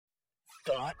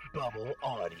Thought Bubble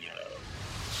Audio.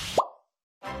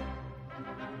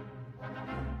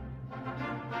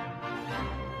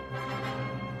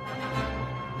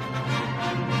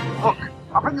 Look,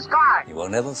 up in the sky! You will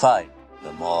never find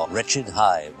the more wretched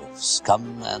hive of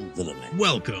scum and villainy.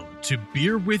 Welcome to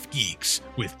Beer with Geeks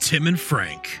with Tim and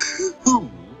Frank. Who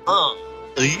are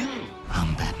you?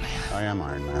 I'm Batman. I am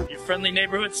Iron Man. Your friendly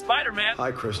neighborhood Spider-Man.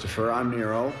 Hi, Christopher. I'm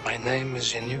Nero. My name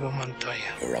is Inigo Montoya.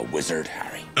 You're a wizard,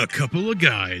 Harry. A couple of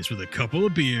guys with a couple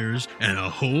of beers and a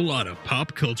whole lot of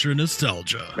pop culture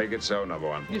nostalgia. Make it so, number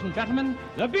one. Ladies and gentlemen,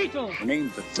 the Beatles.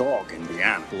 Named the dog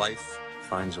Indiana. Life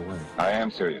finds a way. I am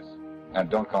serious. And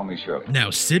don't call me Shirley. Now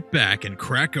sit back and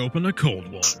crack open a cold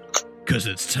one, because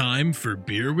it's time for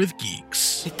Beer with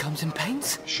Geeks. It comes in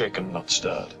paints. Shaken, not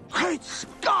stirred. Great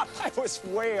Scott! I was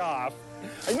way off.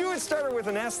 I knew it started with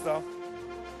an S, though.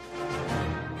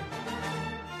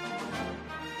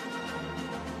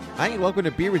 Hi, and welcome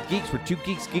to Beer with Geeks, where two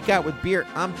geeks geek out with beer.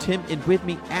 I'm Tim, and with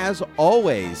me, as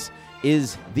always,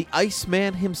 is the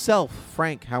Iceman himself.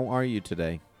 Frank, how are you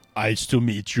today? Nice to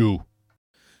meet you.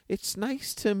 It's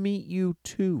nice to meet you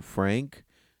too, Frank.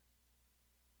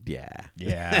 Yeah.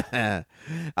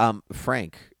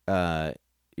 Frank,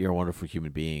 you're a wonderful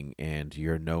human being, and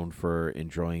you're known for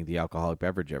enjoying the alcoholic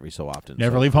beverage every so often.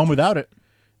 Never leave home without it.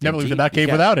 Never leave the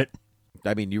Batcave without it.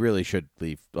 I mean, you really should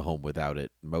leave the home without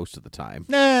it most of the time.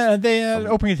 Nah,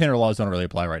 open container laws don't really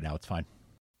apply right now. It's fine.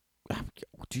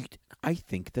 I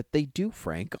think that they do,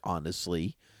 Frank,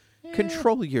 honestly.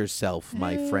 Control yourself,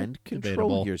 my friend. Control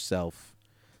debatable. yourself.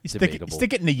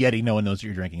 Stick it in a Yeti. No one knows what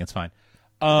you're drinking. It's fine.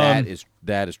 That is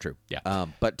true. Yeah.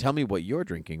 But tell me what you're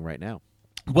drinking right now.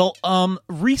 Well,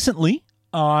 recently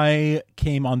I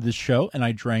came on this show and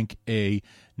I drank a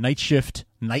Night Shift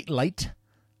Night Light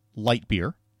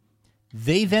beer.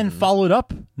 They then followed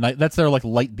up. That's their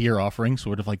light beer offering,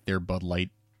 sort of like their Bud Light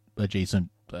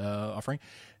adjacent offering.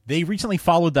 They recently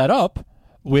followed that up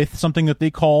with something that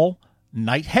they call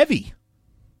Night Heavy.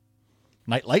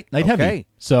 Night Light, Night Heavy.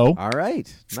 So, all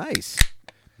right, nice.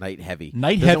 Night Heavy.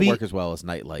 Night Doesn't Heavy work as well as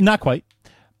Night Light. Not quite,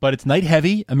 but it's Night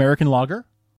Heavy American Lager,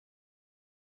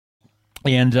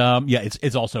 and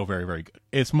it's also very, very good.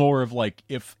 It's more of like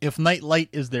if Night Light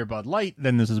is their Bud Light,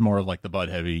 then this is more of like the Bud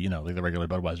Heavy, like the regular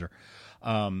Budweiser.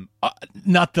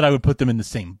 Not that I would put them in the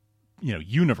same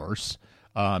universe,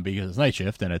 because it's Night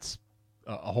Shift and it's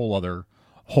a whole other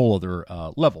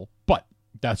level, but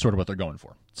that's sort of what they're going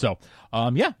for. So,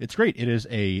 it's great. It is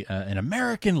an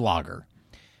American lager,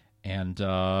 and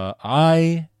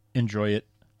I enjoy it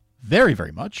very,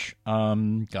 very much.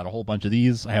 Got a whole bunch of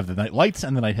these. I have the Night Lights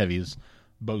and the Night Heavies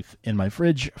both in my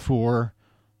fridge for,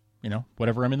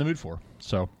 whatever I'm in the mood for.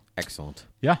 So excellent.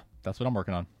 Yeah, that's what I'm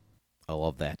working on. I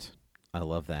love that.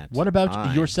 What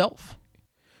about yourself?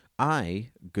 I,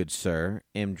 good sir,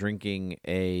 am drinking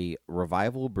a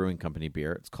Revival Brewing Company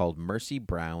beer. It's called Mercy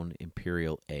Brown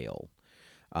Imperial Ale.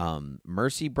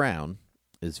 Mercy Brown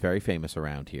is very famous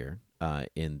around here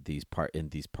in these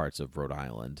parts of Rhode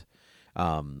Island.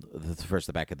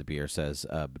 The back of the beer says,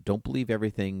 "Don't believe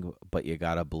everything, but you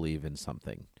gotta believe in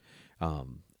something."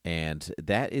 And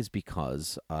that is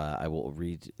because I will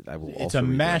read. It's a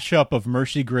mashup of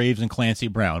Mercy Graves and Clancy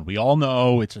Brown. We all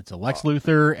know it's a Lex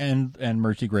Luthor and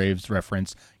Mercy Graves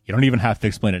reference. You don't even have to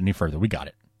explain it any further. We got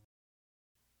it.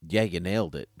 Yeah, you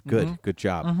nailed it. Good, Good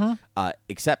job. Mm-hmm.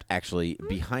 Except, actually,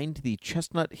 behind the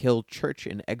Chestnut Hill Church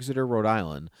in Exeter, Rhode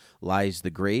Island, lies the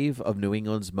grave of New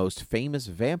England's most famous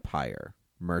vampire,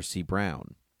 Mercy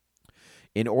Brown.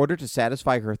 In order to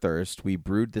satisfy her thirst, we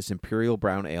brewed this Imperial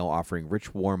Brown Ale offering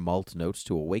rich, warm malt notes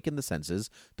to awaken the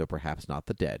senses, though perhaps not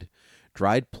the dead.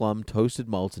 Dried plum, toasted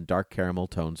malts, and dark caramel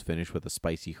tones finish with a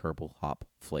spicy herbal hop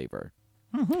flavor.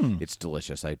 Mm-hmm. It's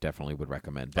delicious. I definitely would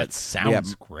recommend. That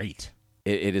sounds great.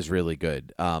 It is really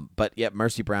good. But yeah,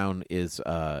 Mercy Brown is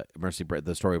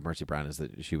the story of Mercy Brown is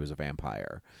that she was a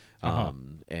vampire,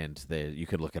 and you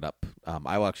can look it up.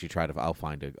 I will actually I'll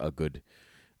find a good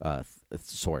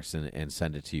source and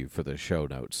send it to you for the show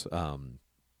notes. I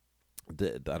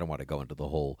don't want to go into the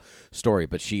whole story,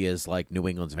 but she is like New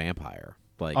England's vampire.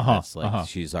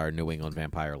 She's our New England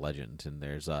vampire legend. And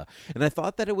and I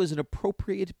thought that it was an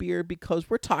appropriate beer because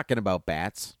we're talking about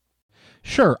bats.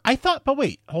 Sure, I thought, but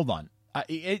wait, hold on.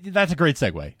 That's a great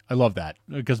segue. I love that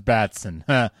because bats and.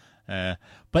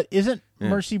 But isn't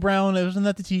Mercy Brown? Isn't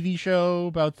that the TV show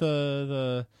about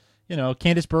the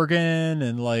Candice Bergen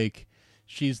and like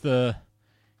she's the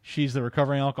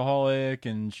recovering alcoholic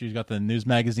and she's got the news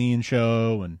magazine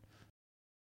show and.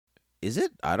 Is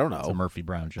it? I don't know. It's a Murphy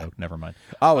Brown joke. Never mind.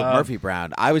 Oh, with Murphy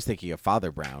Brown. I was thinking of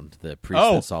Father Brown, the priest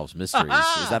that solves mysteries.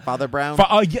 Is that Father Brown?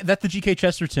 Yeah, that's the G.K.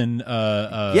 Chesterton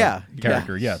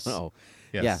character. Yeah. Yes. Oh.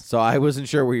 Yes. Yeah. So I wasn't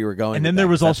sure where you were going. And then there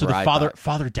was also the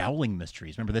Father Dowling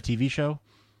mysteries. Remember that TV show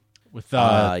with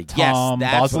Tom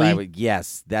Bosley?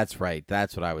 Yes, that's right.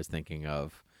 That's what I was thinking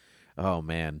of. Oh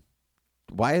man,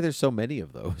 why are there so many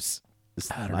of those?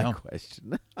 I don't know.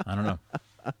 Question. I don't know.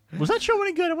 Was that show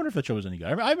any good? I wonder if that show was any good.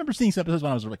 I remember seeing some episodes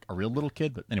when I was like a real little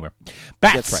kid. But anyway,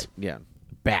 bats. That's right. Yeah,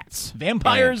 bats,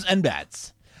 vampires, and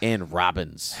bats. And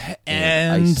robins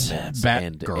and Ice bat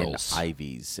and girls, and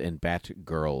ivies and bat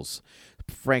girls.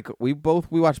 Frank, we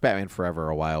watched Batman Forever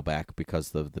a while back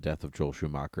because of the death of Joel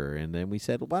Schumacher, and then we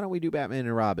said, why don't we do Batman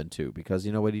and Robin too? Because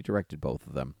you know what, he directed both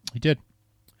of them. He did.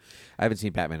 I haven't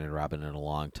seen Batman and Robin in a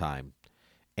long time,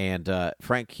 and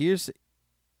Frank, here's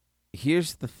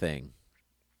the thing.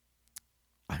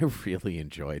 I really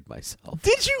enjoyed myself.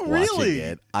 Did you really?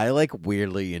 It. I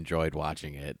weirdly enjoyed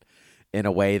watching it in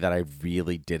a way that I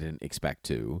really didn't expect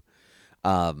to.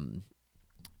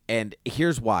 And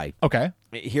here's why. Okay.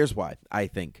 Here's why, I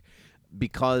think.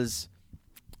 Because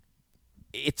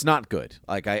it's not good.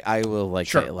 I will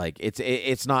sure. say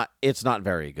it's not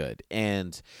very good.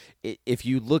 And if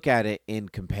you look at it in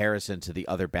comparison to the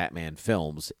other Batman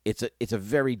films, it's a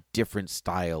very different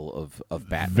style of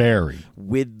Batman. Very.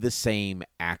 With the same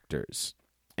actors.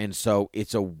 And so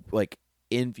it's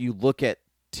if you look at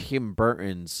Tim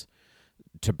Burton's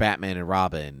to Batman and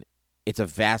Robin, it's a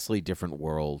vastly different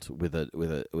world with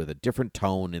a different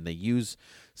tone, and they use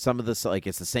some of this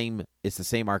it's the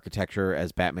same architecture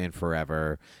as Batman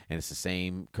Forever, and it's the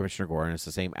same Commissioner Gordon, it's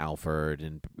the same Alfred,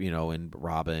 and and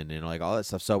Robin, and all that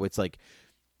stuff. So it's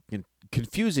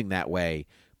confusing that way,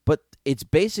 but it's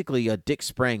basically a Dick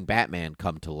Sprang Batman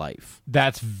come to life.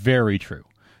 That's very true.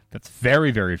 That's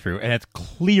very, very true, and it's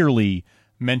clearly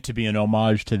meant to be an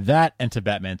homage to that and to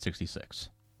Batman 66.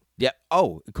 Yeah.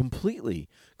 Oh, completely.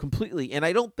 And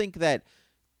I don't think that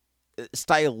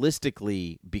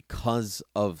stylistically, because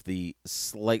of the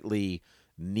slightly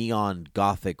neon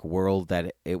gothic world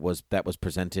that was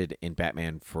presented in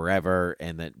Batman Forever,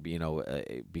 and that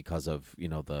because of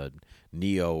the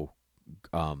neo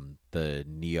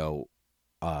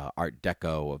Art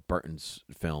Deco of Burton's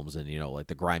films, and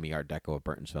the grimy Art Deco of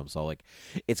Burton's films. So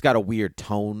it's got a weird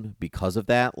tone because of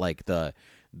that.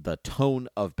 The tone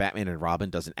of Batman and Robin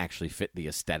doesn't actually fit the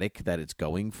aesthetic that it's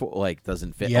going for.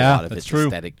 Doesn't fit a lot of its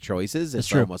aesthetic choices.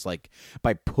 It's almost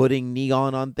by putting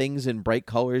neon on things in bright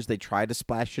colors, they try to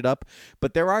splash it up.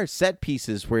 But there are set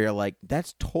pieces where you're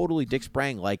that's totally Dick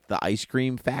Sprang, like the ice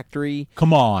cream factory.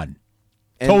 Come on,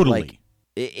 and totally.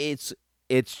 It's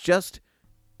just.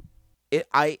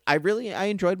 I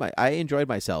enjoyed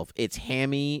myself. It's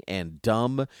hammy and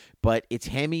dumb, but it's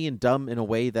hammy and dumb in a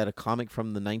way that a comic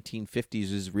from the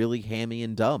 1950s is really hammy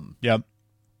and dumb. Yep.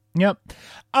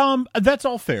 That's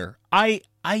all fair. I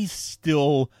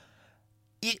still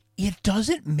it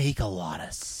doesn't make a lot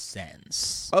of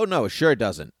sense. Oh no, sure it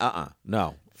doesn't.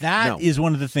 No. That is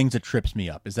one of the things that trips me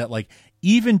up, is that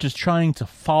even just trying to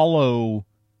follow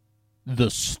the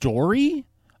story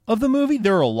of the movie,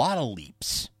 there are a lot of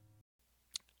leaps.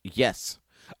 Yes.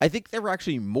 I think there were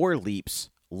actually more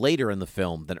leaps later in the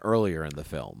film than earlier in the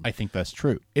film. I think that's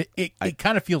true. It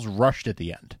kind of feels rushed at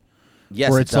the end.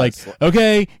 Yes, where it's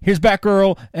okay, here's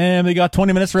Batgirl, and we got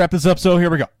 20 minutes to wrap this up, so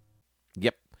here we go.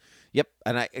 Yep.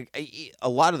 And I a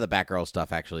lot of the Batgirl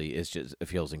stuff actually it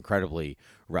feels incredibly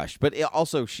rushed. But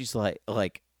also she's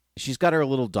she's got her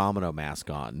little domino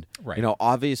mask on. Right.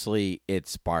 Obviously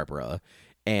it's Barbara.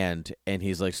 And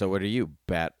he's so what are you,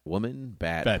 Batwoman,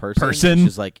 Bat person?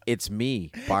 She's it's me,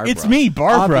 Barbara. It's me,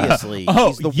 Barbara. Obviously,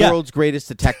 he's the world's greatest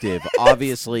detective.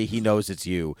 Obviously, he knows it's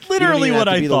you. Literally, you don't even what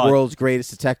have to I be thought. The world's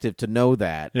greatest detective to know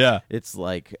that. Yeah, it's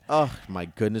oh my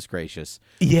goodness gracious.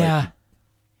 Yeah.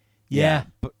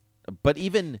 But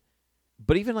even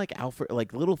Alfred,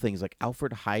 little things like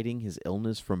Alfred hiding his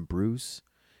illness from Bruce,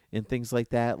 and things like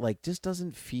that, just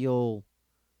doesn't feel.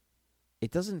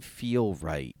 It doesn't feel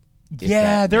right.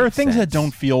 Yeah, there are things that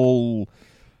don't feel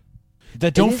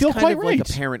quite right. Like a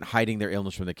parent hiding their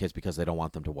illness from their kids because they don't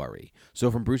want them to worry. So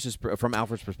from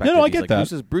Alfred's perspective, I get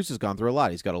that. Bruce has gone through a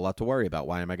lot. He's got a lot to worry about.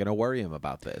 Why am I going to worry him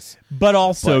about this? But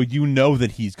also,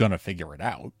 that he's going to figure it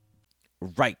out.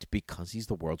 Right, because he's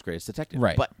the world's greatest detective.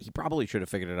 Right. But he probably should have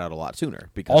figured it out a lot sooner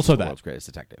because he's the world's greatest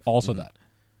detective. Also that.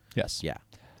 Yes. Yeah.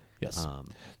 Yes.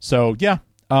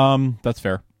 That's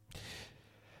fair.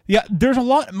 Yeah, there's a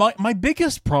lot. My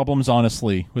biggest problems,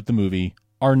 honestly, with the movie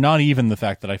are not even the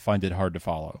fact that I find it hard to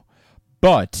follow,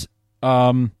 but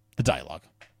the dialogue.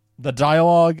 The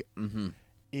dialogue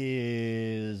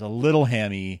is a little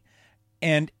hammy,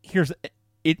 And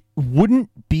it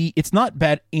wouldn't be, it's not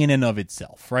bad in and of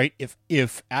itself, right?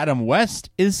 If Adam West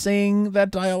is saying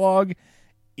that dialogue,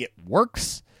 it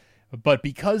works. But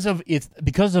because of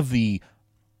the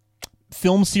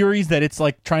film series that it's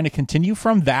like trying to continue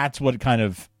from, that's what kind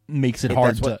of makes it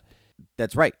hard to.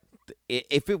 That's right.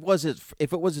 If it was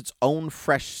its own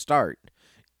fresh start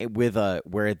with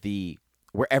where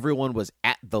everyone was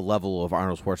at the level of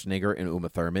Arnold Schwarzenegger and Uma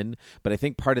Thurman, but I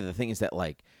think part of the thing is that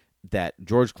that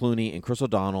George Clooney and Chris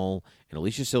O'Donnell and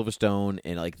Alicia Silverstone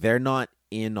and they're not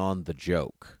in on the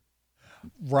joke,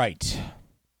 right?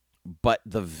 But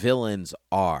the villains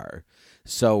are,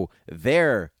 so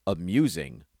they're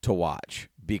amusing to watch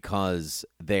because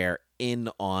they're in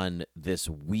on this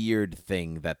weird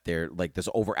thing that they're this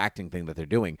overacting thing that they're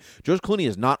doing. George Clooney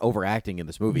is not overacting in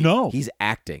this movie. No, he's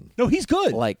acting. No, he's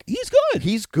good. He's good.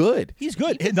 He's good. He's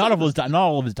good. Not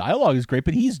all of his dialogue is great,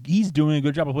 but he's doing a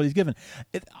good job of what he's given.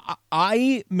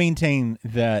 I maintain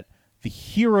that the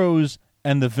heroes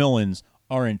and the villains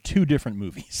are in two different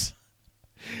movies.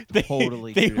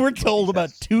 They were told about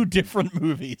two different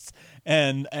movies,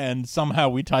 and somehow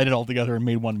we tied it all together and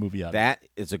made one movie out of it. That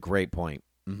is a great point.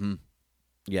 Mm-hmm.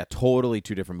 Yeah, totally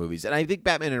two different movies. And I think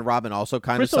Batman and Robin also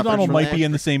kind of suffers from that. Chris O'Donnell might be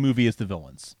in the same movie as the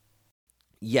villains.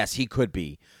 Yes, he could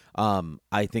be.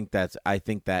 I think that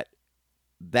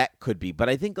could be. But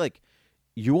I think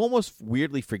you almost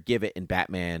weirdly forgive it in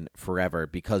Batman Forever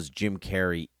because Jim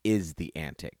Carrey is the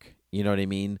antic. You know what I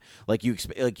mean?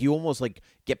 You almost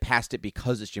get past it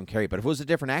because it's Jim Carrey. But if it was a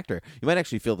different actor, you might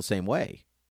actually feel the same way.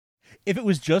 If it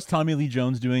was just Tommy Lee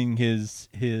Jones doing his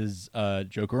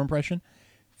Joker impression,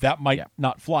 that might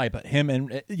not fly. But him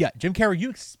and Jim Carrey,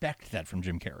 you expect that from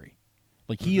Jim Carrey.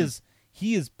 He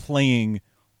is playing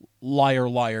liar,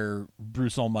 liar,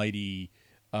 Bruce Almighty,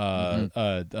 Dumb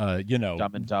and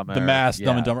Dumber, The Mask,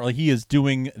 Dumb and Dumber. He is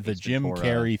doing the Jim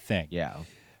Carrey thing. Yeah,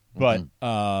 but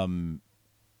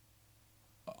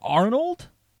Arnold,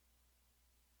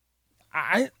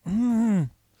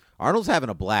 Arnold's having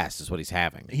a blast. Is what he's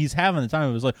having. He's having the time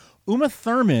of his life. Uma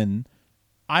Thurman,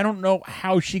 I don't know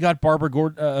how she got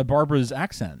Barbara's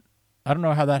accent. I don't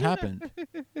know how that happened.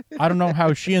 I don't know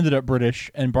how she ended up British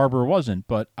and Barbara wasn't.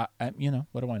 But I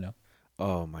what do I know?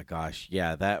 Oh my gosh,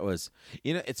 yeah, that was.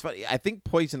 It's funny. I think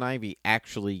Poison Ivy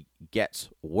actually gets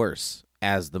worse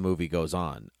as the movie goes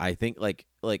on. I think like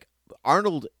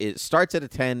Arnold starts at a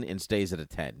 10 and stays at a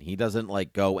 10. He doesn't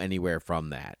go anywhere from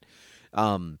that.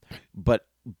 But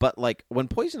when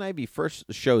Poison Ivy first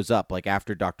shows up,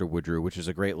 after Dr. Woodrue, which is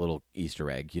a great little Easter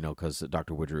egg, because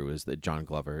Dr. Woodrue is John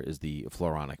Glover is the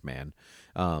Floronic Man,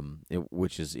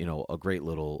 which is a great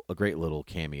little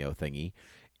cameo thingy,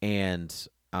 and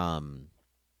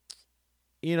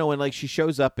and she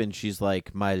shows up and she's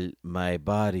like, my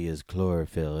body is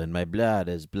chlorophyll and my blood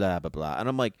is blah blah blah, and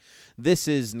I'm like, this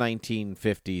is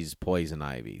 1950s Poison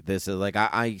Ivy. This is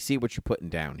I see what you're putting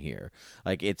down here.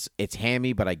 It's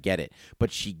hammy, but I get it.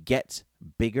 But she gets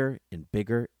bigger and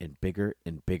bigger and bigger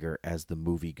and bigger as the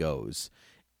movie goes.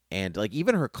 And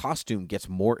even her costume gets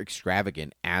more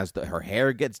extravagant as her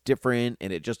hair gets different,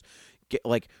 and it just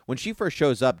when she first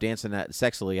shows up dancing that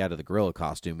sexily out of the gorilla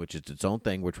costume, which is its own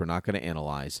thing, which we're not going to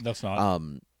analyze. That's not.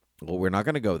 Well, we're not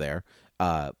going to go there.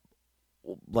 That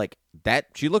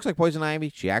she looks like Poison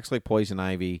Ivy. She acts like Poison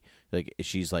Ivy.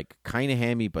 She's kind of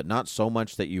hammy, but not so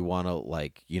much that you want to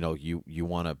you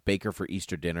want to bake her for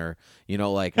Easter dinner. And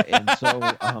so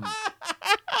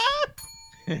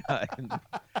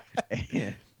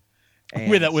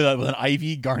with an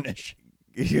ivy garnish.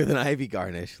 With an ivy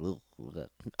garnish.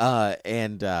 But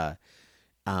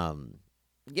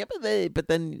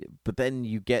then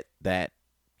you get that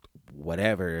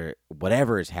whatever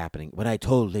is happening. When I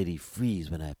told Lady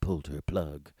Freeze when I pulled her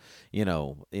plug, I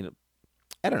don't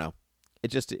know.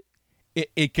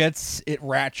 It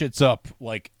ratchets up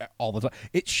all the time.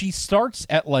 She starts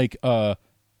at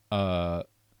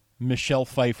Michelle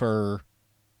Pfeiffer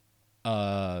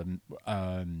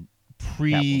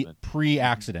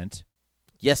pre-accident.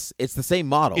 Yes, it's the same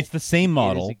model. It's the same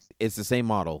model. It's the same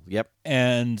model. Yep.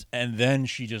 And then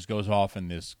she just goes off in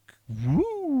this.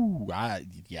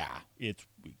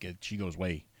 She goes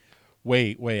way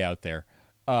out there.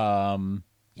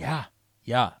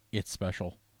 It's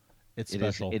special. It's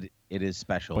special. It is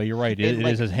special. But you're right. It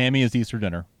is as hammy as Easter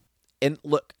dinner. And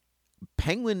look,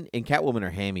 Penguin and Catwoman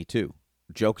are hammy too.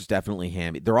 Joker's definitely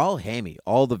hammy. They're all hammy.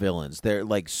 All the villains. They're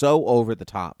so over the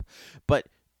top. But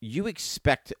you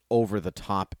expect over the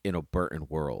top in a Burton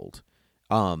world,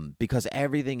 because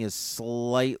everything is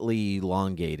slightly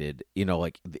elongated.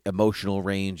 The emotional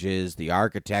ranges, the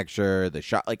architecture, the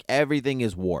shot, everything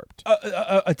is warped.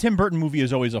 A Tim Burton movie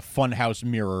is always a funhouse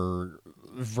mirror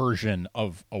version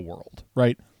of a world,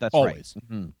 right? That's always.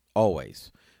 right. Mm-hmm.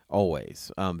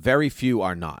 Always. Very few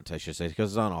are not, I should say,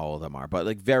 because not all of them are, but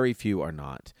like very few are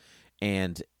not.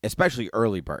 And especially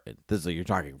early Burton. This is you're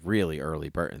talking really early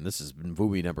Burton. This is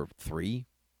movie number 3,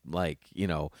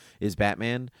 is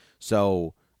Batman.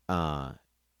 So,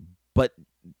 but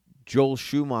Joel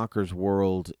Schumacher's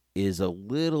world is a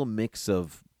little mix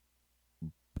of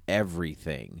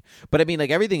everything. But I mean, like,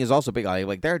 everything is also big.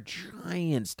 Like there are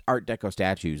giant Art Deco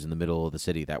statues in the middle of the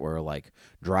city that we're like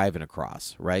driving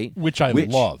across, right? Which I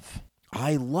love.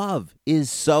 I love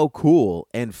is so cool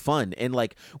and fun. And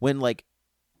like when like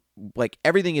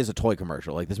everything is a toy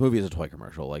commercial. Like this movie is a toy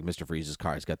commercial. Like Mr. Freeze's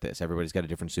car's got this. Everybody's got a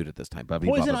different suit at this time.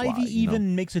 Poison Ivy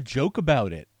even makes a joke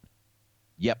about it.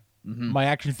 Yep. Mm-hmm. My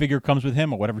action figure comes with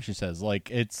him, or whatever she says.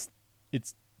 Like it's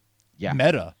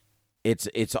meta. It's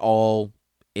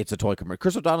a toy commercial.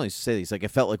 Chris O'Donnell used to say these, like, it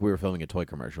felt like we were filming a toy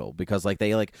commercial because, like,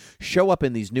 they, like, show up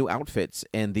in these new outfits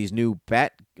and these new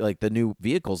the new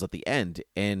vehicles at the end,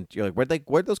 and you're like,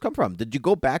 where'd those come from? Did you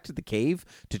go back to the cave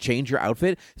to change your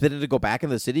outfit? Then to go back in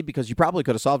the city? Because you probably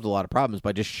could have solved a lot of problems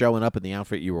by just showing up in the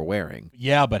outfit you were wearing.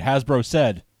 Yeah, but Hasbro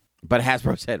said.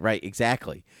 Right,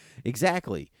 exactly.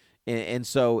 And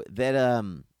so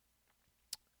that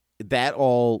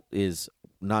all is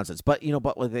nonsense, but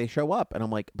like they show up and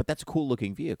I'm like, but that's a cool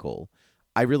looking vehicle.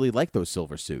 I really like those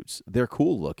silver suits. They're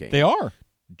cool looking. They are.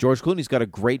 George Clooney's got a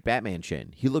great Batman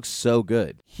chin. He looks so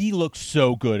good. He looks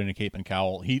so good in a cape and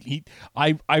cowl.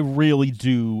 I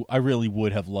really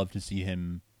would have loved to see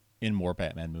him in more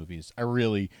Batman movies. I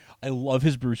love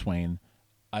his Bruce Wayne.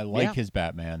 I like his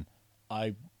Batman.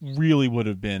 I really would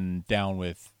have been down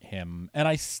with him, and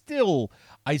I still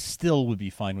would be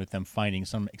fine with them finding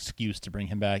some excuse to bring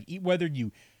him back, whether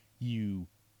you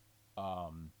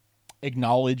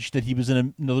acknowledge that he was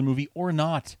in another movie or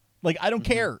not. Like, I don't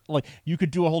care. Like, you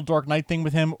could do a whole Dark Knight thing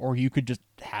with him, or you could just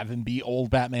have him be old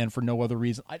Batman for no other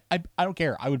reason. I don't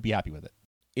care. I would be happy with it.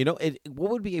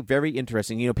 What would be very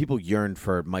interesting, people yearn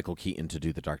for Michael Keaton to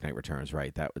do The Dark Knight Returns,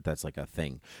 right? That's like a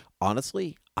thing.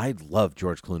 Honestly, I'd love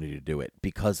George Clooney to do it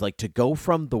because, like, to go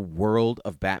from the world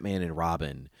of Batman and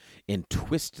Robin and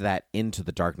twist that into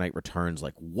The Dark Knight Returns,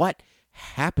 like, what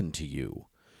happened to you?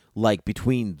 Like,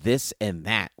 between this and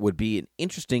that would be an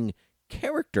interesting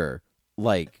character.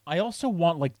 Like, I also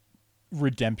want, like,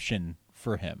 redemption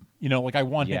for him. Like, I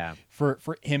want him, for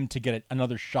him to get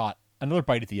another shot, another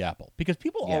bite at the apple, because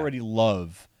people already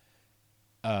love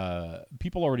what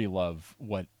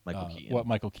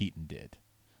Michael Keaton did.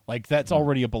 Like, that's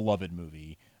already a beloved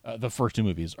movie. The first 2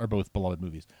 movies are both beloved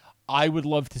movies. I would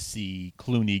love to see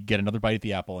Clooney get another bite at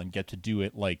the apple and get to do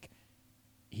it like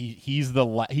he's the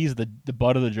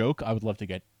butt of the joke. I would love to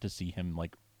get to see him,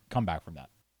 like, come back from that.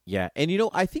 Yeah, and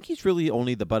I think he's really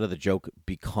only the butt of the joke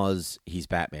because he's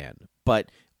Batman.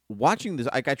 But watching this,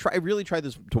 I really tried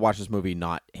to watch this movie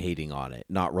not hating on it,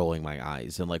 not rolling my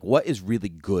eyes, and like, what is really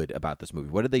good about this movie?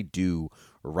 What did they do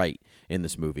right in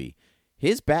this movie?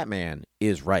 His Batman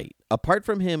is right. Apart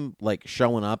from him, like,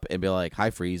 showing up and be like, "Hi,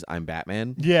 Freeze, I'm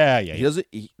Batman." Yeah. He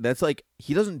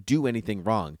doesn't do anything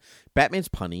wrong. Batman's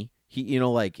punny. He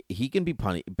he can be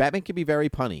punny. Batman can be very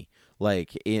punny.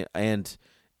 Like,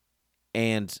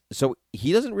 and so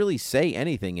he doesn't really say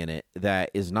anything in it that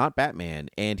is not Batman.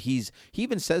 And he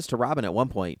even says to Robin at one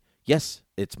point, "Yes,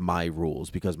 it's my rules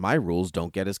because my rules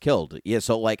don't get us killed." Yeah,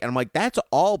 so like, and I'm like, that's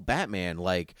all Batman.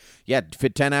 Like, yeah,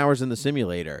 fit 10 hours in the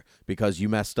simulator because you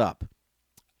messed up.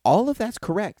 All of that's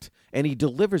correct, and he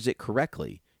delivers it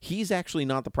correctly. He's actually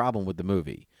not the problem with the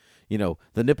movie.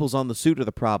 The nipples on the suit are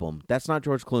the problem. That's not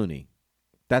George Clooney.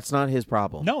 That's not his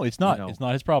problem. No, it's not. It's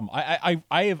not his problem.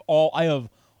 I have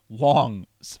long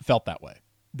felt that way.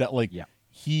 That, like,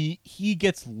 he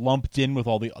gets lumped in with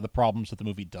all the other problems that the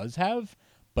movie does have,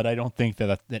 but I don't think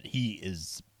that he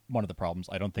is one of the problems.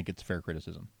 I don't think it's fair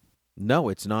criticism. No,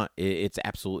 it's not. It's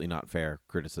absolutely not fair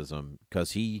criticism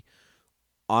because he,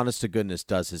 honest to goodness,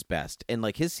 does his best. And,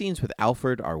 like, his scenes with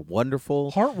Alfred are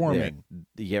wonderful. Heartwarming.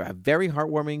 They're very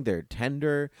heartwarming. They're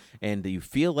tender, and you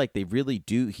feel like he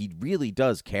really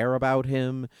does care about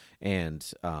him, and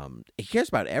he cares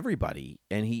about everybody,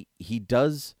 and he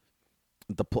does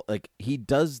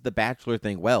the Bachelor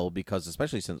thing well, because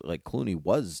especially since, like, Clooney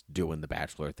was doing the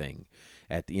Bachelor thing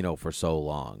for so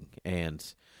long,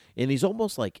 and he's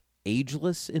almost, like,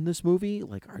 ageless in this movie.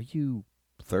 Like, are you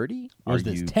 30? Was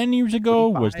this 10 years ago?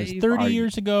 Was this 30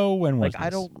 years ago? When was this?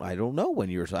 I don't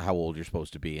know how old you're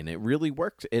supposed to be, and it really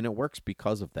worked, and it works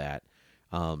because of that.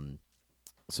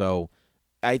 So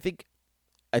I think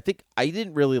I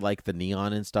didn't really like the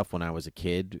neon and stuff when I was a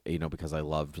kid, because I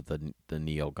loved the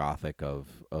neo-gothic of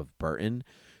Burton.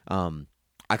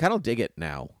 I kind of dig it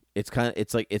now.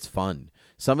 It's fun.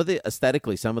 Some of the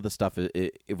aesthetically, some of the stuff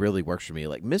it really works for me.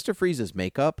 Like Mr. Freeze's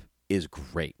makeup is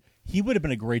great. He would have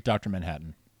been a great Dr.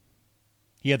 Manhattan.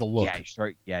 He had the look.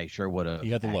 Yeah, he sure would have.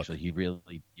 He had the look. He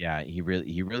really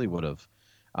would have.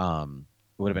 It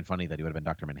would have been funny that he would have been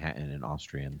Dr. Manhattan in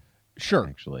Austrian. Sure.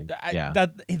 Actually.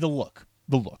 The look.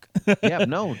 Yeah,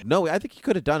 no, I think he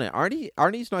could have done it.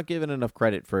 Arnie's not given enough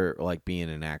credit for like being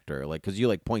an actor, like because you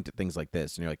like point at things like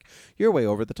this and you're like you're way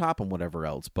over the top and whatever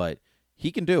else, but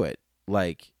he can do it.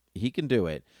 Like he can do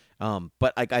it.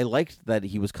 But like I liked that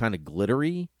he was kind of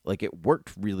glittery. Like it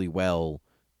worked really well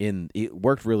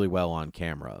on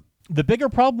camera. The bigger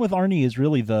problem with Arnie is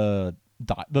really the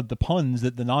puns,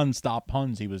 the nonstop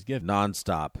puns he was given.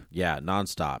 Nonstop.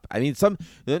 I mean,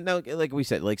 like we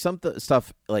said, like some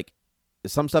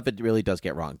stuff it really does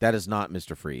get wrong. That is not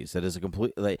Mr. Freeze. That is a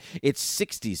complete it's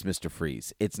 60s Mr.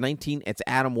 Freeze. It's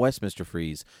Adam West Mr.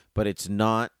 Freeze, but it's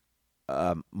not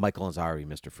Michael Ansari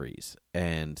Mr. Freeze.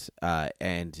 And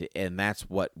that's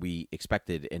what we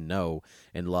expected and know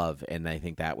and love, and I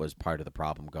think that was part of the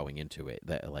problem going into it.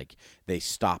 That like they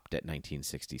stopped at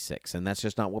 1966, and that's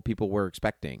just not what people were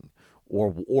expecting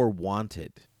or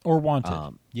wanted.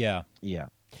 Yeah.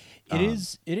 It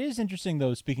is interesting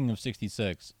though, speaking of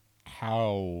 66,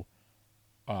 how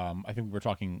I think we were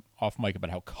talking off mic about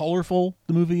how colorful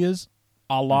the movie is,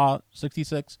 a la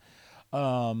 66. There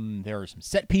are some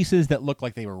set pieces that look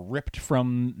like they were ripped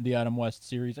from the Adam West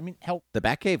series. I mean, hell, the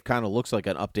Batcave kind of looks like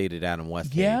an updated Adam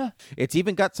West. Yeah, cave. It's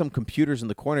even got some computers in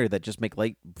the corner that just make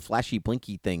like flashy,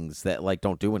 blinky things that like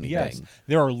don't do anything. Yes,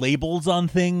 there are labels on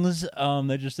things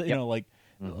that just like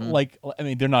I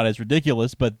mean, they're not as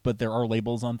ridiculous, but there are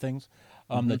labels on things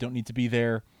that don't need to be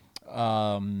there.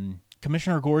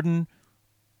 Commissioner Gordon,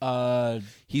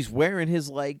 he's wearing his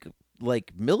like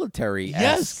military.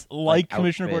 Yes, like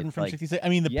Commissioner Gordon from 66. I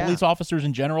mean, the police officers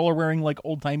in general are wearing like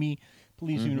old timey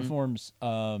police uniforms.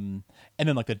 And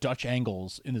then like the Dutch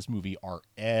angles in this movie are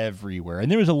everywhere.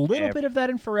 And there was a little bit of that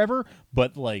in Forever,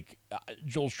 but like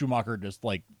Joel Schumacher just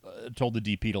like told the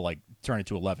DP to like turn it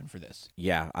to 11 for this.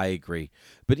 Yeah, I agree.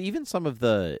 But even some of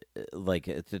the like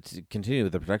to continue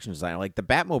with the production design, like the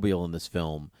Batmobile in this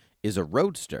film is a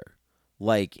roadster.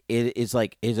 Like it's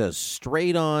a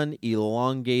straight on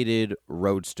elongated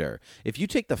roadster. If you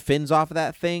take the fins off of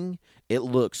that thing, it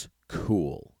looks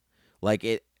cool. Like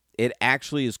it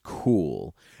actually is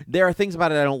cool. There are things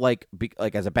about it I don't like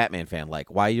as a Batman fan, like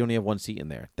why you only have one seat in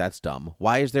there. That's dumb.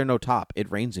 Why is there no top?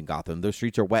 It rains in Gotham. Those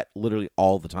streets are wet literally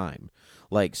all the time.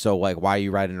 Like so like why are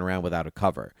you riding around without a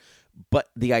cover? But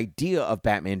the idea of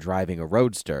Batman driving a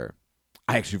roadster,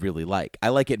 I actually really like. I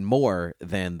like it more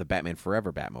than the Batman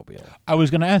Forever Batmobile. I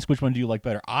was going to ask, which one do you like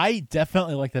better? I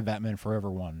definitely like the Batman Forever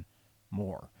one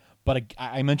more. But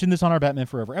I mentioned this on our Batman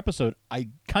Forever episode. I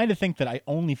kind of think that I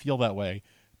only feel that way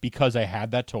because I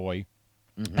had that toy.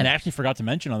 Mm-hmm. And I actually forgot to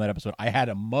mention on that episode, I had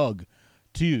a mug,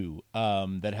 too,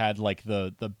 that had like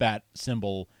the bat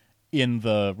symbol in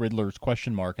the Riddler's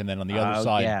question mark. And then on the other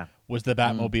side was the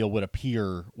Batmobile would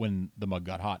appear when the mug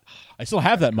got hot. I still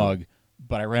have that mug.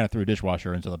 But I ran it through a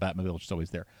dishwasher, and so the Batmobile is just always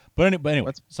there. But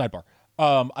anyway, sidebar.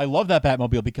 I love that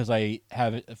Batmobile because I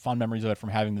have fond memories of it from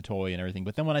having the toy and everything.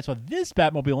 But then when I saw this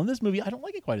Batmobile in this movie, I don't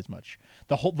like it quite as much.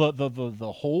 The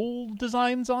whole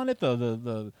designs on it,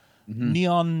 the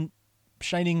neon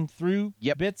shining through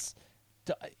bits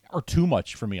are too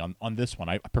much for me on this one.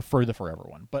 I prefer the Forever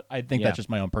one, but I think that's just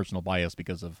my own personal bias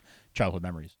because of childhood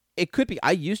memories. It could be.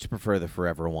 I used to prefer the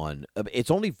Forever one. It's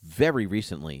only very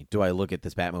recently do I look at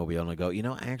this Batmobile and I go,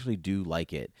 I actually do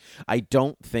like it. I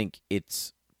don't think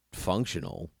it's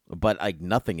functional, but like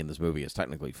nothing in this movie is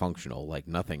technically functional. Like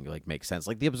nothing like makes sense.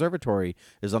 Like the observatory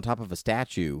is on top of a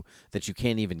statue that you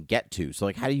can't even get to. So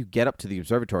like how do you get up to the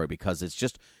observatory? Because it's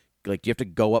just like you have to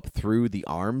go up through the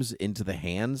arms into the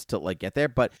hands to like get there.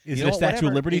 But is it a Statue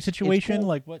of Liberty situation? Cool.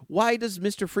 Like what? Why does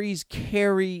Mr. Freeze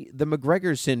carry the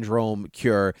McGregor syndrome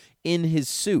cure in his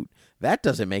suit? That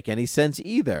doesn't make any sense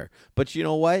either. But you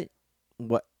know what?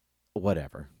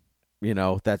 Whatever.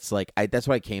 That's like that's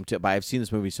what I came to. But I've seen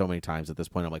this movie so many times at this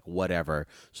point. I'm like, whatever.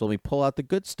 So let me pull out the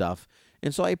good stuff.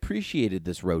 And so I appreciated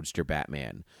this roadster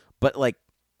Batman. But like.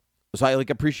 So I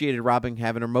appreciated Robin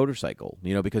having a motorcycle,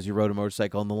 because he rode a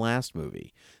motorcycle in the last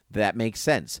movie. That makes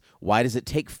sense. Why does it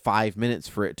take 5 minutes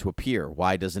for it to appear?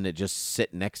 Why doesn't it just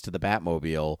sit next to the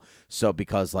Batmobile? So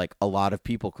because like a lot of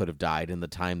people could have died in the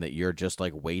time that you're just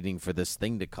like waiting for this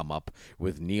thing to come up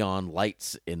with neon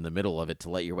lights in the middle of it to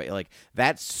let you wait. Like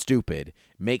that's stupid.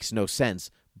 Makes no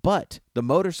sense. But the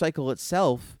motorcycle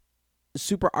itself is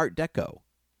super Art Deco.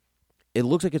 It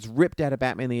looks like it's ripped out of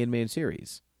Batman the Animated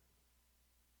Series.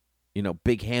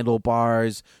 big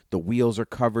handlebars. The wheels are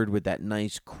covered with that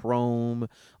nice chrome.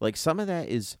 Like, some of that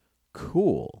is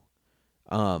cool.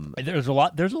 There's a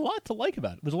lot to like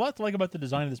about it. There's a lot to like about the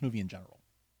design of this movie in general.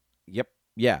 Yep.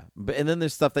 Yeah. And then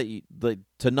there's stuff that you like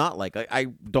to not like. I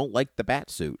don't like the bat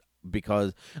suit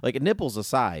because, like, nipples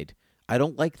aside, I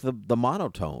don't like the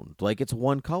monotone. Like, it's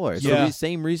one color. It's the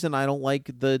same reason I don't like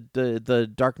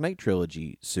the Dark Knight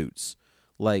trilogy suits.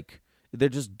 Like, they're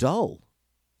just dull.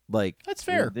 Like, that's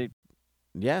fair. They're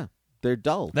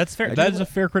dull. That's fair. That is a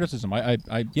fair criticism.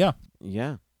 Yeah.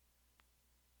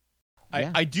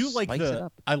 I do like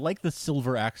I like the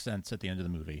silver accents at the end of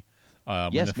the movie.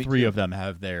 When the three of them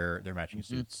have their matching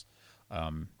suits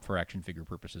for action figure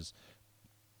purposes.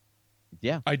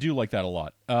 Yeah, I do like that a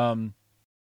lot.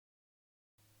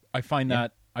 I find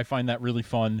that really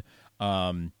fun.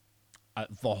 The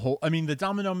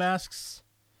domino masks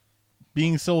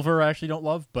being silver I actually don't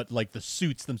love, but like the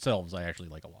suits themselves I actually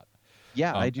like a lot.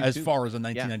 Yeah, I do as too. far as a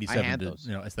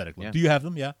 1997 aesthetic look. Yeah. Do you have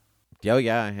them? Yeah. Oh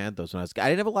yeah, I had those when I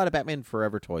didn't have a lot of Batman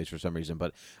Forever toys for some reason,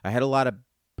 but I had a lot of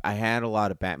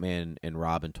Batman and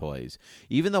Robin toys.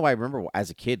 Even though I remember as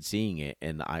a kid seeing it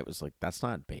and I was like, that's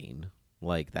not Bane.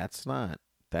 Like, that's not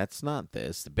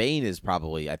this. Bane is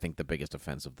probably, I think, the biggest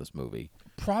offense of this movie.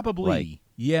 Probably.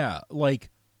 Yeah.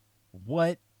 Like,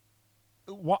 what?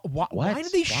 Why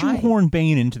did they shoehorn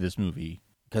Bane into this movie?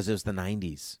 Because it was the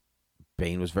 90s.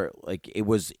 Bane was very, like, it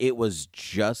was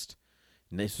just,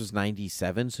 this was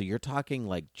 97, so you're talking,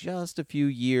 like, just a few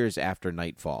years after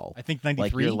Nightfall. I think 93.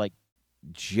 Like, you're like,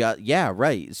 yeah,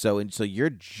 right. So you're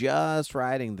just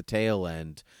riding the tail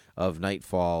end of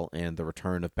Nightfall and the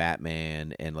return of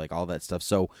Batman and like all that stuff.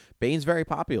 So Bane's very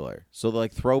popular. So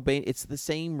like throw Bane. It's the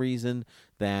same reason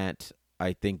that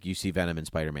I think you see Venom in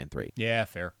Spider-Man 3. Yeah,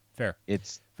 fair.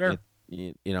 It's fair.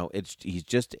 He's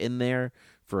just in there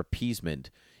for appeasement.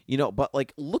 But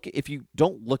like if you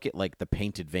don't look at like the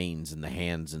painted veins and the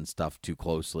hands and stuff too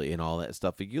closely and all that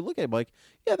stuff, you look at him like,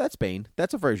 yeah, that's Bane.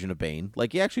 That's a version of Bane.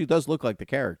 Like, he actually does look like the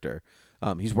character.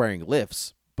 He's wearing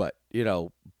lifts, but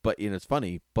it's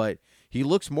funny. But he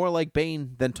looks more like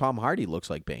Bane than Tom Hardy looks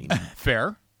like Bane.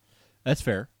 Fair. That's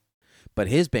fair. But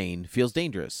his Bane feels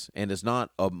dangerous and is not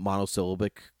a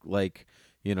monosyllabic like.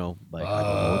 I don't know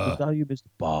what to tell you, Mr.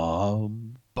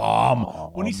 Bomb.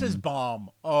 When he says bomb,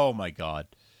 oh my god.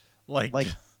 Like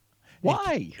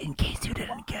why? In case you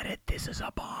didn't get it, this is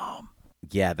a bomb.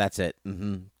 Yeah, that's it.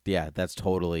 Mm-hmm. Yeah, that's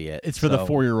totally it. It's for the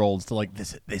 4-year-olds to like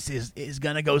this is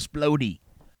gonna go splody.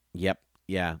 Yep.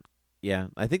 Yeah.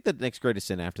 I think the next greatest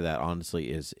sin after that, honestly,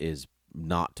 is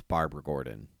not Barbara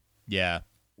Gordon. Yeah.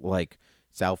 Like,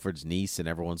 it's Alfred's niece, and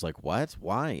everyone's like, "What?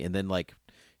 Why?" And then like,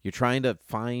 you're trying to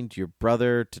find your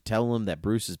brother to tell him that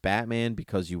Bruce is Batman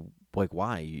because you like,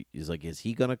 why? He's like, is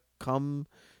he gonna come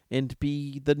and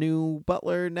be the new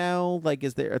butler now? Like,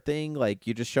 is there a thing? Like,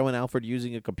 you're just showing Alfred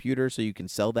using a computer so you can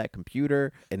sell that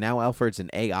computer, and now Alfred's an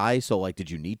AI, so, like, did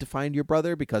you need to find your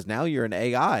brother? Because now you're an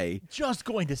AI. Just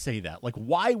going to say that. Like,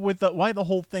 why the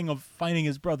whole thing of finding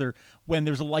his brother when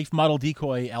there's a life model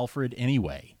decoy Alfred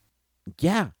anyway?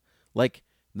 Yeah. Like,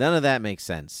 none of that makes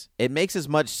sense. It makes as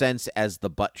much sense as the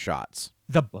butt shots.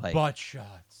 Butt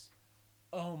shots.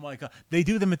 Oh my god. They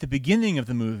do them at the beginning of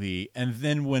the movie, and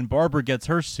then when Barbara gets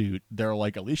her suit, they're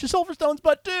like, Alicia Silverstone's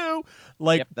butt too.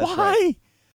 Like, yep, why? Right.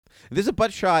 There's a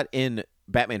butt shot in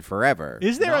Batman Forever.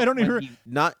 Is there? I don't even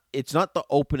it's not the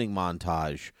opening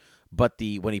montage, but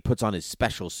when he puts on his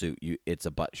special suit, it's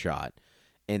a butt shot.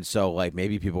 And so, like,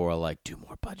 maybe people were like, do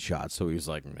more butt shots. So he was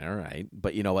like, all right.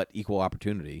 But you know what? Equal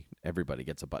opportunity. Everybody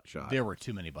gets a butt shot. There were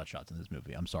too many butt shots in this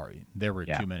movie. I'm sorry. There were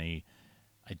too many.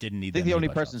 I didn't need. I think the only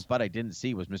person's butt I didn't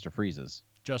see was Mr. Freeze's.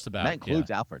 Just about. That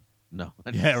includes Alfred. No.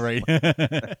 Yeah. Right.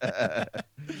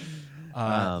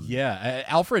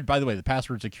 Alfred. By the way, the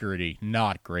password security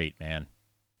not great, man.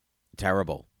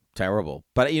 Terrible.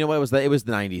 But you know what? It was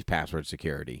the 90s password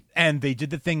security. And they did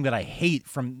the thing that I hate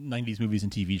from 90s movies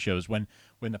and TV shows when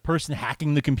the person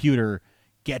hacking the computer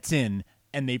gets in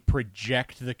and they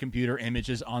project the computer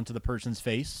images onto the person's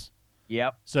face.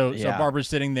 Yep. So Barbara's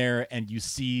sitting there, and you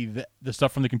see the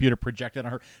stuff from the computer projected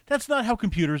on her. That's not how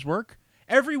computers work.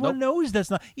 Everyone knows that's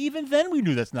not. Even then, we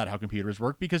knew that's not how computers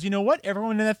work because you know what?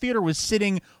 Everyone in that theater was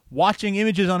sitting watching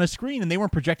images on a screen, and they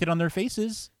weren't projected on their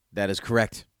faces. That is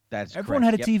correct. Everyone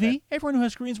had a TV. Everyone who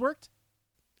has screens worked.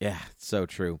 Yeah, so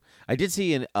true. I did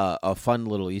see a fun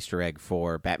little Easter egg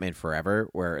for Batman Forever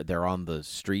where they're on the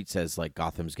streets as like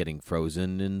Gotham's getting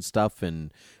frozen and stuff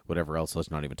and whatever else. Let's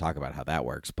not even talk about how that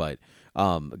works. But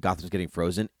Gotham's getting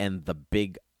frozen and the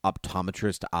big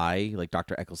optometrist eye, like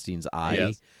Dr. Ecclestein's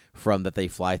eye from that they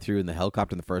fly through in the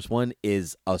helicopter in the first one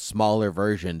is a smaller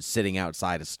version sitting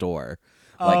outside a store.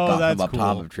 Gotham that's cool.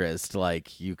 Optometrist.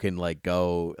 Like you can like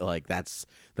go like that's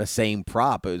the same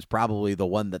prop. It was probably the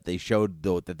one that they showed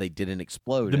though that they didn't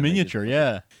explode. The miniature,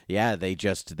 yeah.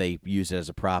 They used it as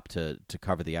a prop to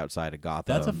cover the outside of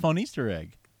Gotham. That's a fun Easter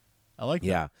egg. I like that.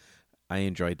 Yeah, I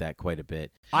enjoyed that quite a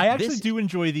bit. I actually do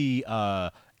enjoy the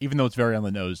even though it's very on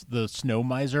the nose, the Snow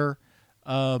Miser.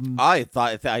 I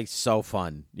thought so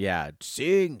fun. Yeah,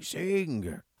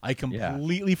 sing. I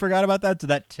completely forgot about that, so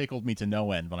that tickled me to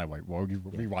no end when I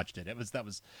rewatched it. That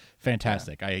was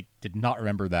fantastic. I did not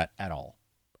remember that at all.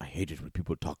 I hated when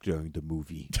people talk during the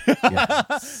movie. That one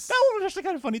was actually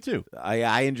kind of funny too.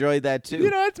 I enjoyed that too. You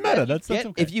know, it's meta. That's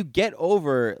okay. If you get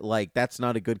over like that's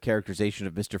not a good characterization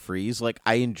of Mr. Freeze, like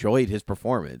I enjoyed his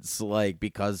performance, like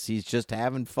because he's just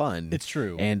having fun. It's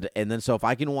true. And then so if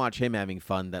I can watch him having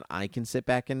fun, then I can sit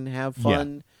back and have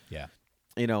fun. Yeah.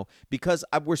 You know, because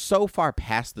we're so far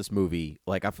past this movie.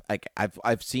 Like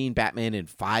I've seen Batman in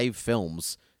 5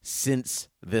 films since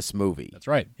this movie. That's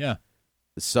right. Yeah.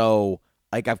 So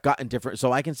like I've gotten different,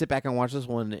 so I can sit back and watch this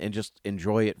one and just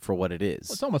enjoy it for what it is.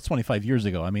 Well, it's almost 25 years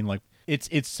ago. I mean, like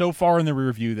it's so far in the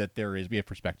rear view that we have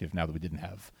perspective now that we didn't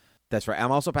have. That's right.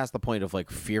 I'm also past the point of like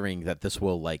fearing that this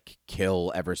will like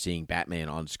kill ever seeing Batman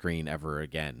on screen ever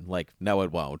again. Like, no,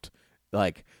 it won't.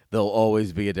 Like, there'll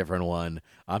always be a different one.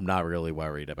 I'm not really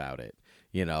worried about it.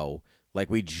 You know, like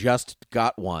we just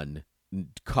got one a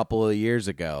couple of years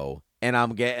ago, and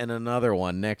I'm getting another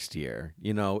one next year.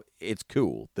 You know, it's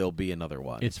cool. There'll be another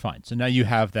one. It's fine. So now you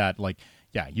have that, like,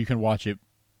 yeah, you can watch it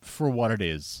for what it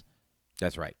is.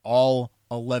 That's right. All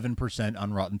 11%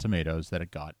 on Rotten Tomatoes that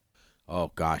it got.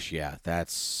 Oh gosh, yeah,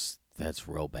 that's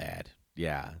real bad.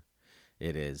 Yeah,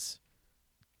 it is.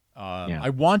 I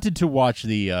wanted to watch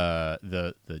the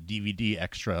DVD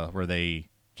extra where they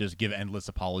just give endless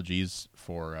apologies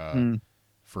for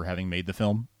having made the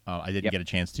film. I didn't get a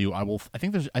chance to. I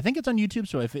think it's on YouTube.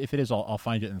 So if it is, I'll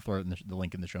find it and throw it in the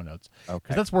link in the show notes. Okay,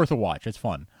 'cause that's worth a watch. It's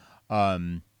fun.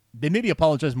 They maybe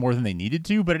apologize more than they needed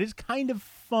to, but it is kind of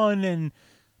fun. And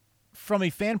from a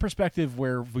fan perspective,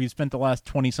 where we spent the last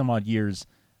 20 some odd years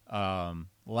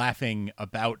laughing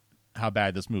about how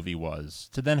bad this movie was,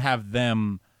 to then have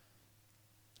them,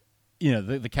 you know,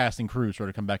 the cast and crew sort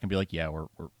of come back and be like, yeah, we're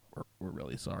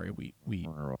really sorry. We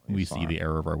see the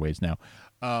error of our ways now.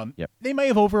 They may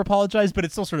have over apologized, but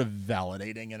it's still sort of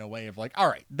validating in a way of like, all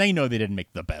right, they know they didn't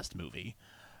make the best movie.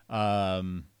 But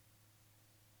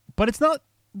it's not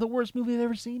the worst movie I've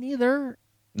ever seen either.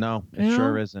 No, it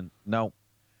sure isn't. No.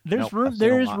 There's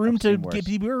room to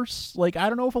be worse. Like, I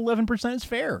don't know if 11% is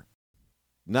fair.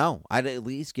 No, I'd at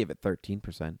least give it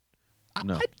 13%.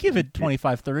 No. I'd give it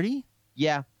 25, 30.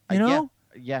 Yeah. You know?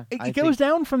 Yeah. It goes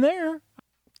down from there.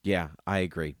 Yeah, I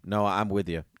agree. No, I'm with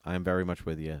you. I'm very much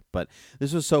with you. But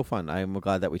this was so fun. I'm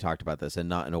glad that we talked about this and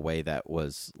not in a way that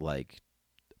was like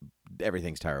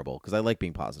everything's terrible, because I like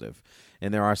being positive.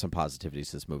 And there are some positivities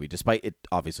to this movie, despite it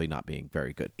obviously not being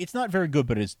very good. It's not very good,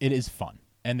 but it is fun.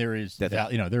 And there is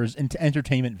there's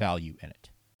entertainment value in it.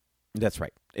 That's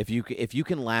right. If you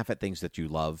can laugh at things that you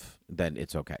love, then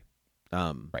it's okay.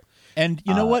 Right. And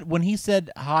you know what? When he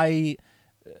said, "Hi,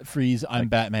 Freeze, I'm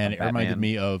Batman," it reminded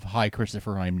me of, "Hi,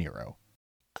 Christopher, I'm Nero."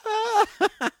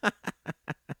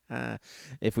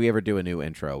 If we ever do a new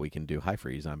intro, we can do "Hi,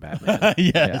 Freeze, I'm Batman."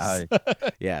 Yes.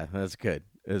 Yeah, that's good.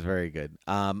 It was very good.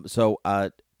 So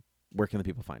where can the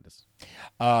people find us?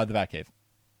 The Batcave.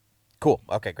 Cool.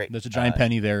 Okay, great. There's a giant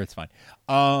penny there. It's fine.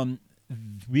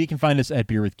 We can find us at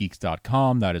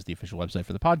beerwithgeeks.com. That is the official website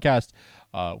for the podcast.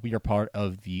 We are part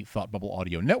of the Thought Bubble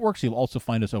Audio Network, so you'll also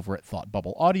find us over at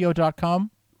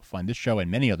thoughtbubbleaudio.com. You'll find this show and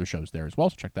many other shows there as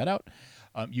well, so check that out.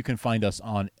 You can find us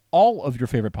on all of your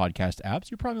favorite podcast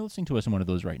apps. You're probably listening to us in one of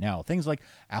those right now. Things like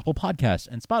Apple Podcasts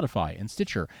and Spotify and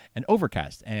Stitcher and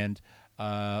Overcast and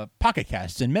Pocket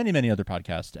Casts and many, many other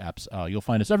podcast apps. You'll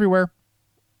find us everywhere.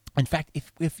 In fact,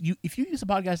 if you use a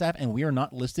podcast app and we are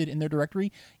not listed in their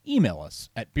directory, email us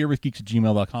at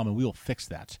beerwithgeeks@gmail.com and we will fix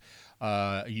that.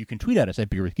 You can tweet at us at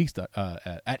beerwithgeeks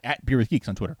at beerwithgeeks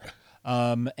on Twitter.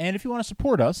 And if you want to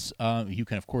support us, you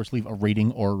can of course leave a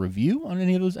rating or a review on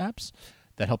any of those apps.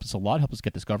 That helps us a lot. Helps us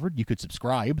get discovered. You could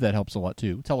subscribe. That helps a lot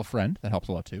too. Tell a friend. That helps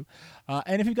a lot too.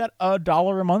 And if you've got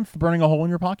 $1 a month burning a hole in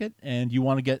your pocket and you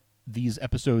want to get these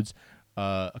episodes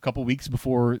a couple weeks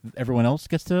before everyone else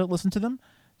gets to listen to them,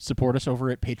 support us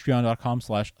over at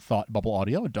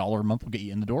patreon.com/thoughtbubbleaudio. $1 a month will get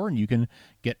you in the door, and you can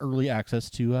get early access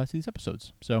to these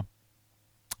episodes. So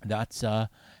that's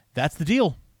the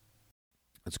deal.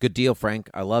 It's a good deal, Frank.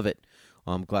 I love it.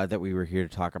 I'm glad that we were here to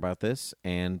talk about this.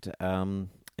 And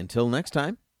until next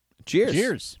time, cheers.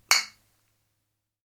 Cheers.